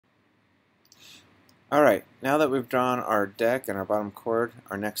Alright, now that we've drawn our deck and our bottom chord,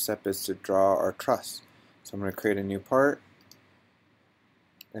 our next step is to draw our truss. So I'm going to create a new part,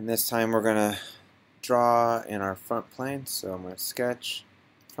 and this time we're going to draw in our front plane. So I'm going to sketch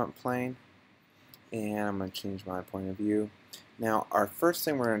front plane, and I'm going to change my point of view. Now our first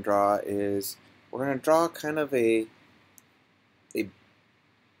thing we're going to draw is we're going to draw kind of a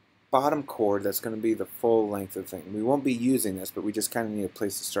bottom chord that's going to be the full length of the thing. We won't be using this, but we just kind of need a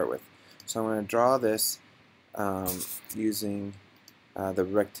place to start with. So I'm going to draw this using the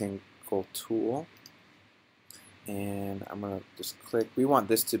rectangle tool, and I'm going to just click. We want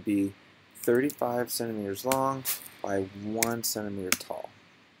this to be 35 centimeters long by 1 centimeter tall.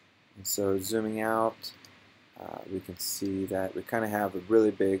 And so zooming out, we can see that we kind of have a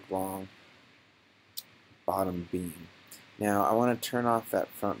really big, long bottom beam. Now I want to turn off that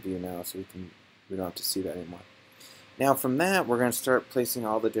front view now so we don't have to see that anymore. Now from that, we're going to start placing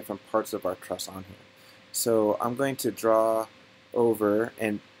all the different parts of our truss on here. So I'm going to draw over,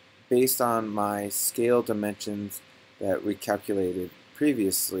 and based on my scale dimensions that we calculated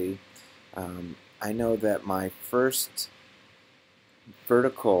previously, I know that my first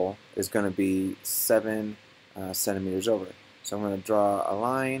vertical is going to be 7 centimeters over. So I'm going to draw a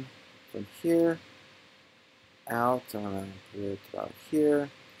line from here out. I'm going to put it about here,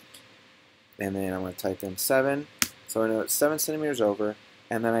 and then I'm going to type in 7. So I know it's 7 centimeters over,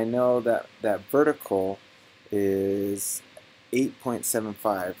 and then I know that that vertical is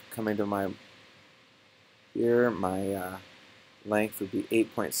 8.75. Coming to my here, my length would be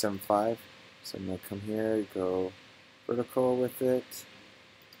 8.75. So I'm going to come here, go vertical with it,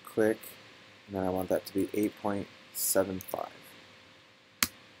 click, and then I want that to be 8.75.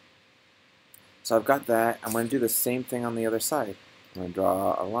 So I've got that. I'm going to do the same thing on the other side. I'm going to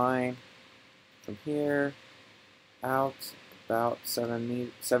draw a line from here out about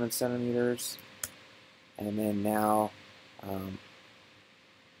 7 centimeters, and then now I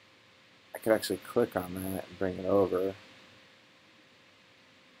could actually click on that and bring it over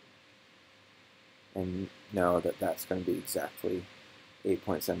and know that that's going to be exactly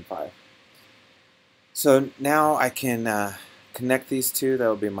 8.75. So now I can connect these two. That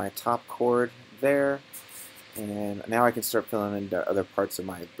will be my top chord there, and now I can start filling in the other parts of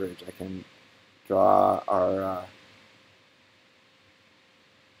my bridge. I can draw our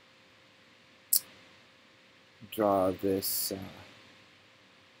draw this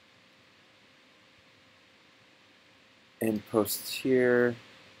end post here,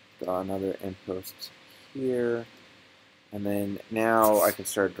 draw another end post here, and then now I can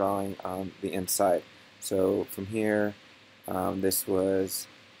start drawing on the inside. So from here, this was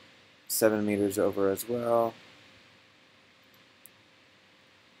 7 meters over as well.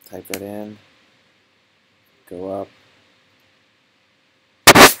 Type that in, go up,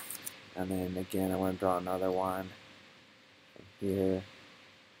 and then again I want to draw another one from here,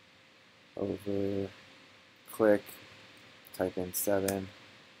 over, click, type in 7.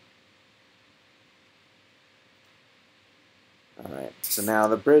 Alright, so now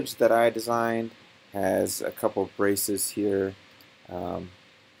the bridge that I designed has a couple of braces here.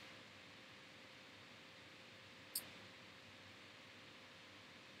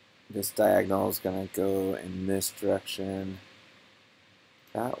 This diagonal is going to go in this direction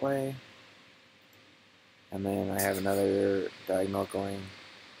that way, and then I have another diagonal going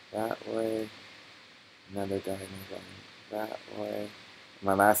that way, another diagonal going that way.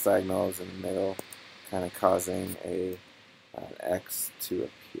 My last diagonal is in the middle, kind of causing an X to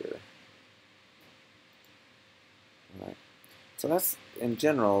appear. Alright. So that's, in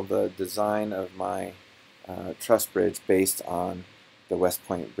general, the design of my truss bridge based on the West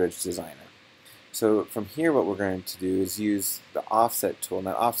Point Bridge Designer. So from here, what we're going to do is use the offset tool, and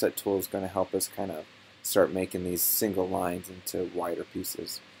that offset tool is going to help us kind of start making these single lines into wider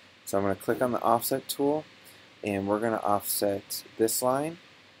pieces. So I'm going to click on the offset tool, and we're going to offset this line,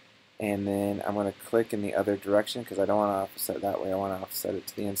 and then I'm going to click in the other direction because I don't want to offset that way. I want to offset it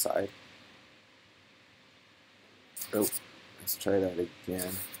to the inside. Oh, let's try that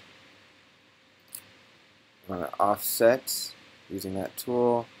again. I'm going to offset using that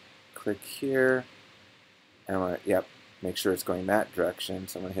tool, click here, and I'm going to, make sure it's going that direction.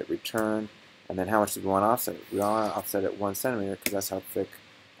 So I'm going to hit return, and then how much do we want to offset it? We want to offset it 1 centimeter because that's how thick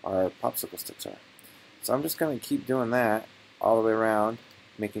our popsicle sticks are. So I'm just going to keep doing that all the way around,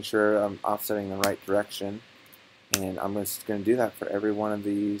 making sure I'm offsetting the right direction, and I'm just going to do that for every one of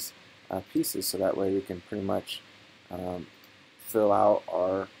these pieces, so that way we can pretty much fill out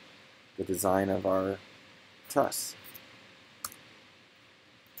the design of our truss.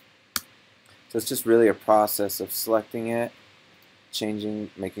 So it's just really a process of selecting it, changing,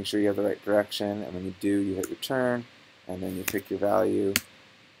 making sure you have the right direction, and when you do, you hit return, and then you pick your value.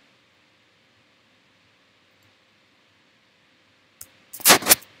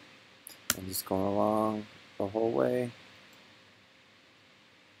 And just going along the whole way.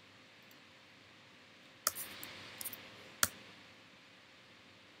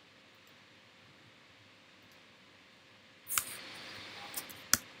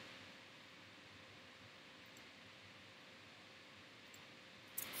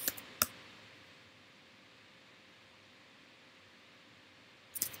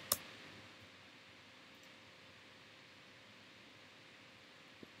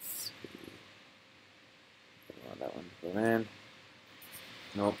 That one to go in.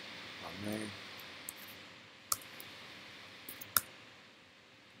 Nope, wrong way.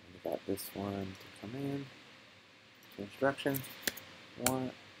 We got this one to come in. Change direction. One.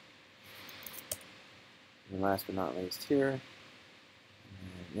 And last but not least here. And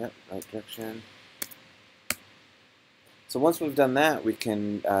yep, right direction. So once we've done that, we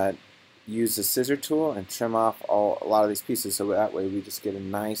can use the scissor tool and trim off a lot of these pieces, so that way we just get a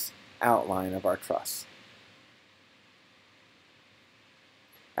nice outline of our truss.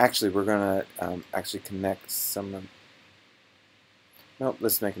 Actually, we're going to actually connect some of... Nope,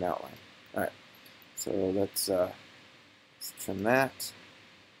 let's make an outline. Alright, so let's trim that.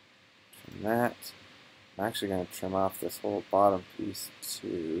 Trim that. I'm actually going to trim off this whole bottom piece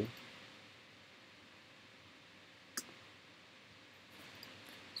too. So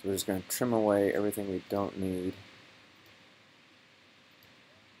we're just going to trim away everything we don't need.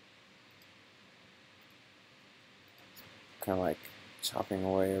 Kind of like chopping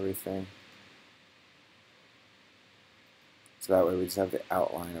away everything. So that way we just have the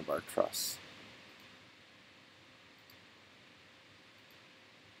outline of our truss.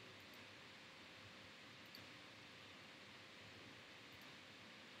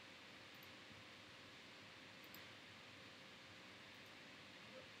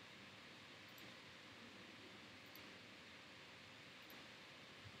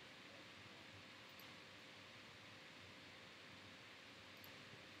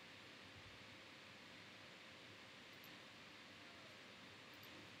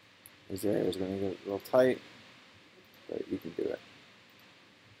 These areas are going to get a little tight, but you can do it.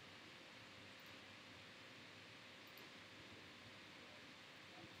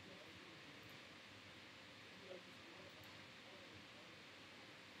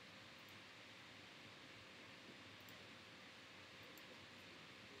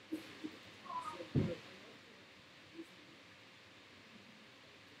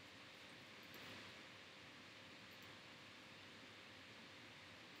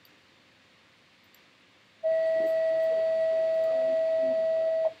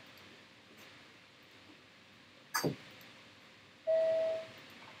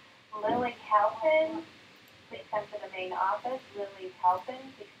 Lily Halpin, please come to the main office. Lily Halpin,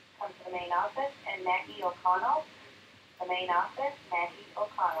 please come to the main office. And Maggie O'Connell, the main office. Maggie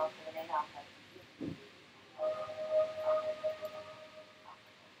O'Connell to the main office.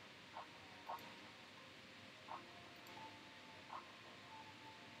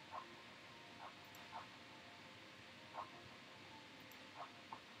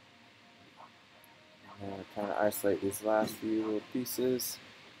 And kind of isolate these last few little pieces.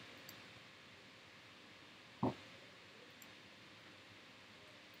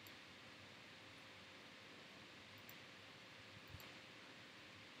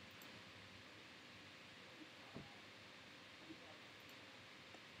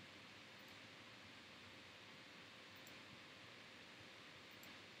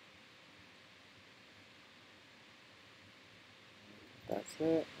 That's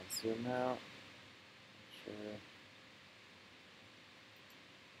it. Let's zoom out. Sure.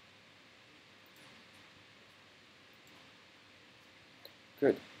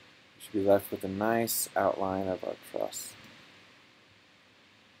 Good. We should be left with a nice outline of our truss.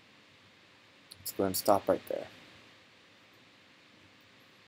 Let's go ahead and stop right there.